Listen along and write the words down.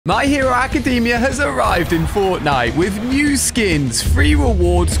My Hero Academia has arrived in Fortnite with new skins, free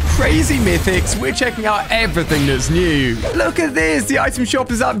rewards, crazy mythics. We're checking out everything that's new. Look at this. The item shop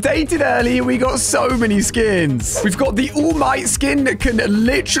is updated early. We got so many skins. We've got the All Might skin that can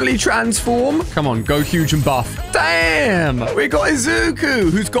literally transform. Come on, go huge and buff. Damn. We got Izuku,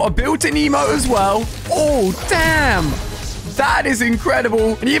 who's got a built-in emote as well. Oh, damn. That is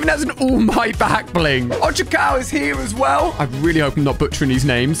incredible. And he even has an All Might back bling. Ochakao is here as well. I really hope I'm not butchering these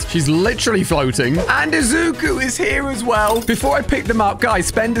names. She's literally floating. And Izuku is here as well. Before I pick them up, guys,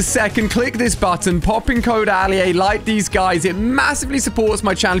 spend a second. Click this button. Pop in code ALIE. Like these guys. It massively supports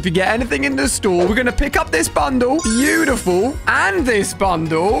my channel if you get anything in the store. We're going to pick up this bundle. Beautiful. And this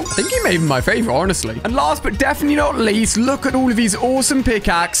bundle. I think he may be my favorite, honestly. And last but definitely not least, look at all of these awesome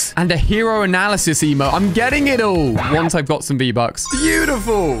pickaxe and a hero analysis emote. I'm getting it all once I've got some V-Bucks.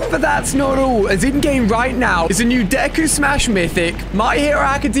 Beautiful. But that's not all. As in-game right now is a new Deku Smash Mythic, My Hero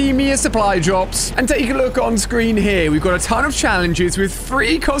Academia supply drops. And take a look on screen here. We've got a ton of challenges with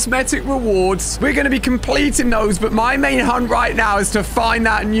free cosmetic rewards. We're going to be completing those, but my main hunt right now is to find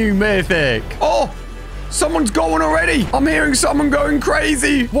that new Mythic. Oh! Someone's going already. I'm hearing someone going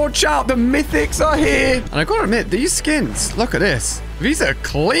crazy. Watch out. The mythics are here. And I gotta admit, these skins, look at this. These are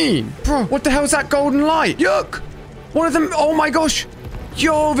clean. Bro, what the hell's that golden light? Yuck. One of them, oh my gosh.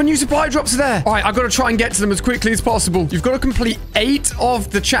 Yo, the new supply drops are there. All right, I've got to try and get to them as quickly as possible. You've got to complete 8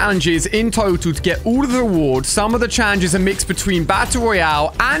 of the challenges in total to get all of the rewards. Some of the challenges are mixed between Battle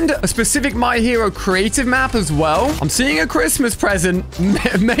Royale and a specific My Hero creative map as well. I'm seeing a Christmas present.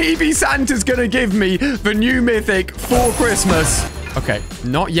 Maybe Santa's going to give me the new Mythic for Christmas. Okay,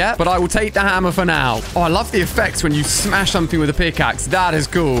 not yet, but I will take the hammer for now. Oh, I love the effects when you smash something with a pickaxe. That is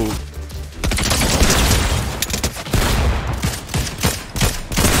cool.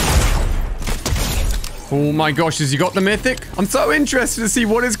 Oh my gosh, has he got the Mythic? I'm so interested to see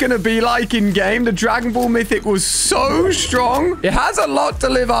what it's going to be like in game. The Dragon Ball Mythic was so strong. It has a lot to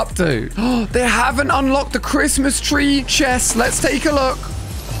live up to. Oh, they haven't unlocked the Christmas tree chest. Let's take a look.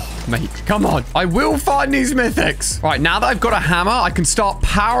 Oh, mate, come on. I will find these Mythics. Right, now that I've got a hammer, I can start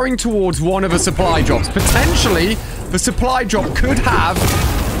powering towards one of the supply drops. Potentially, the supply drop could have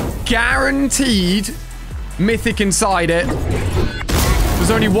guaranteed Mythic inside it. There's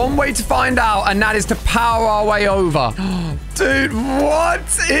only one way to find out, and that is to power our way over. Dude, what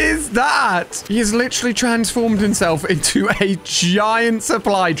is that? He has literally transformed himself into a giant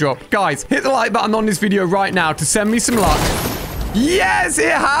supply drop. Guys, hit the like button on this video right now to send me some luck. Yes,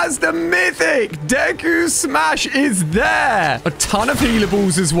 it has the Mythic. Deku Smash is there. A ton of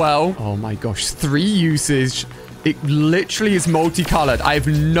healables as well. Oh my gosh, 3 usage. It literally is multicolored. I have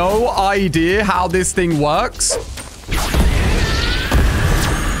no idea how this thing works.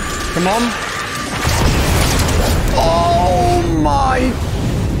 Come on. Oh my.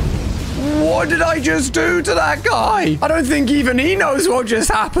 What did I just do to that guy? I don't think even he knows what just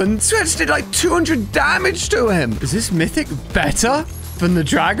happened. So I just did like 200 damage to him. Is this Mythic better than the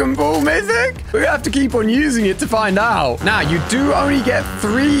Dragon Ball Mythic? We have to keep on using it to find out. Now, you do only get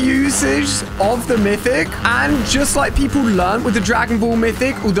 3 usage of the Mythic. And just like people learned with the Dragon Ball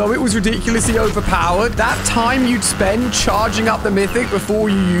Mythic, although it was ridiculously overpowered, that time you'd spend charging up the Mythic before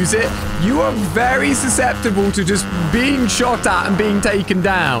you use it, you are very susceptible to just being shot at and being taken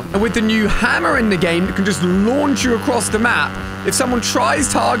down. And with the new hammer in the game, it can just launch you across the map. If someone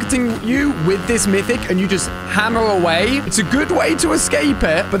tries targeting you with this Mythic and you just hammer away, it's a good way to escape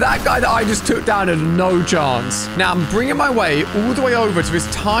it. But that guy that I just took down had no chance. Now, I'm bringing my way all the way over to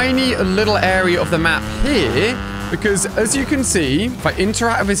this tiny little area of the map here. Because as you can see, if I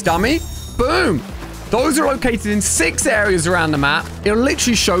interact with this dummy, boom. Those are located in 6 areas around the map. It'll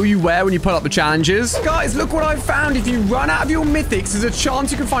literally show you where when you put up the challenges. Guys, look what I found. If you run out of your Mythics, there's a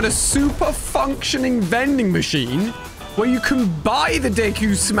chance you can find a super functioning vending machine where you can buy the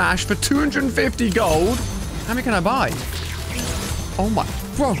Deku Smash for 250 gold. How many can I buy? Oh my...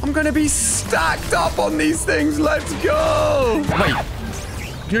 Bro, I'm going to be stacked up on these things. Let's go. Wait.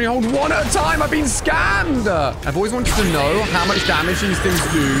 You only hold 1 at a time. I've been scammed. I've always wanted to know how much damage these things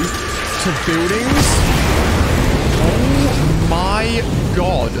do to buildings. Oh my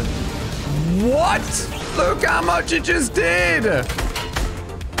god. What? Look how much it just did.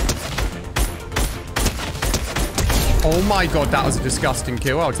 Oh my god, that was a disgusting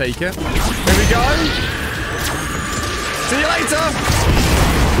kill. I'll take it. Here we go. See you later.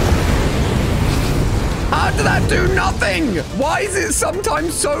 How did that do nothing? Why is it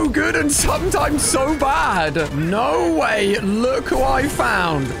sometimes so good and sometimes so bad? No way. Look who I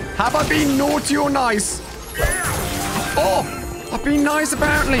found. Have I been naughty or nice? Oh, I've been nice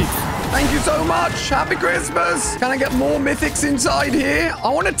apparently. Thank you so much. Happy Christmas. Can I get more mythics inside here? I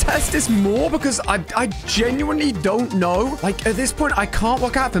want to test this more because I genuinely don't know. Like, at this point, I can't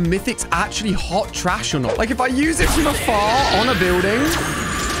work out if a mythic's actually hot trash or not. Like, if I use it from afar on a building...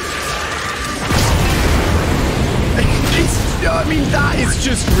 I mean, that is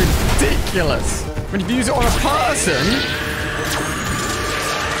just ridiculous. When you use it on a person,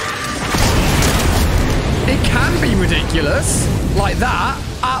 it can be ridiculous. Like that.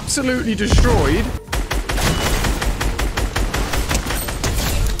 Absolutely destroyed.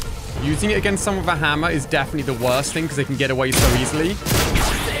 Using it against someone with a hammer is definitely the worst thing because they can get away so easily.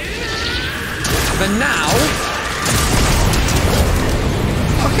 But now...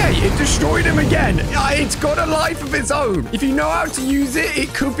 Okay, it destroyed him again. It's got a life of its own. If you know how to use it,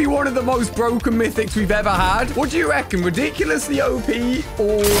 it could be one of the most broken mythics we've ever had. What do you reckon? Ridiculously OP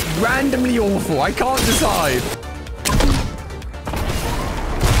or randomly awful? I can't decide.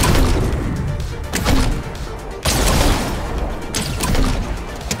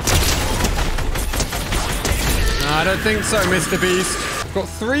 I don't think so, Mr. Beast. Got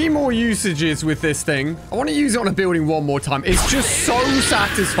 3 more usages with this thing. I want to use it on a building one more time. It's just so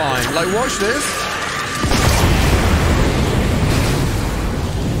satisfying. Like, watch this.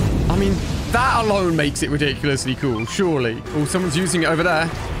 I mean, that alone makes it ridiculously cool, surely. Oh, someone's using it over there.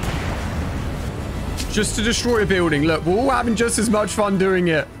 Just to destroy a building. Look, we're all having just as much fun doing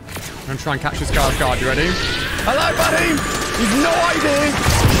it. I'm going to try and catch this guy off guard. You ready? Hello, buddy. He's no idea.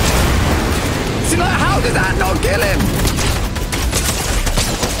 See, like, how did that not kill him?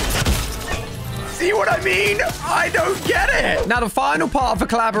 See what I mean? I don't get it. Now, the final part of the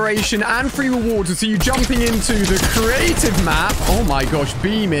collaboration and free rewards will see you jumping into the creative map. Oh my gosh,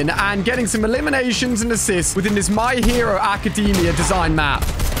 beaming and getting some eliminations and assists within this My Hero Academia design map.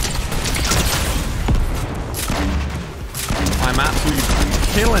 I'm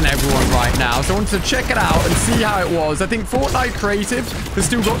absolutely killing everyone right now, so I wanted to check it out and see how it was. I think Fortnite Creative has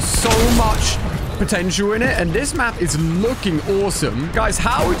still got so much potential in it, and this map is looking awesome. Guys,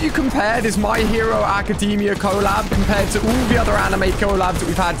 how would you compare this My Hero Academia collab compared to all the other anime collabs that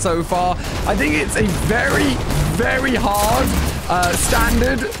we've had so far? I think it's a very, very hard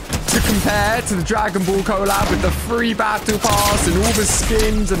standard to compare to the Dragon Ball collab with the free battle pass and all the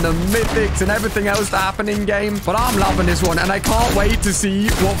skins and the mythics and everything else that happen in game. But I'm loving this one, and I can't wait to see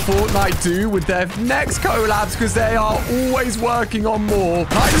what Fortnite do with their next collabs because they are always working on more.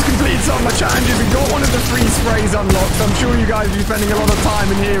 I just completed some of my challenges and got one of the free sprays unlocked, so I'm sure you guys will be spending a lot of time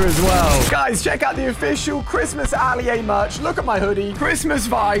in here as well. Guys, check out the official Christmas Allier merch. Look at my hoodie. Christmas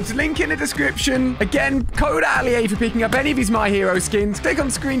vibes. Link in the description. Again, code Allier for picking up any of these My Hero skins. Click on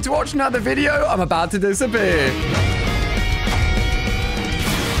screen to watch another video. I'm about to disappear.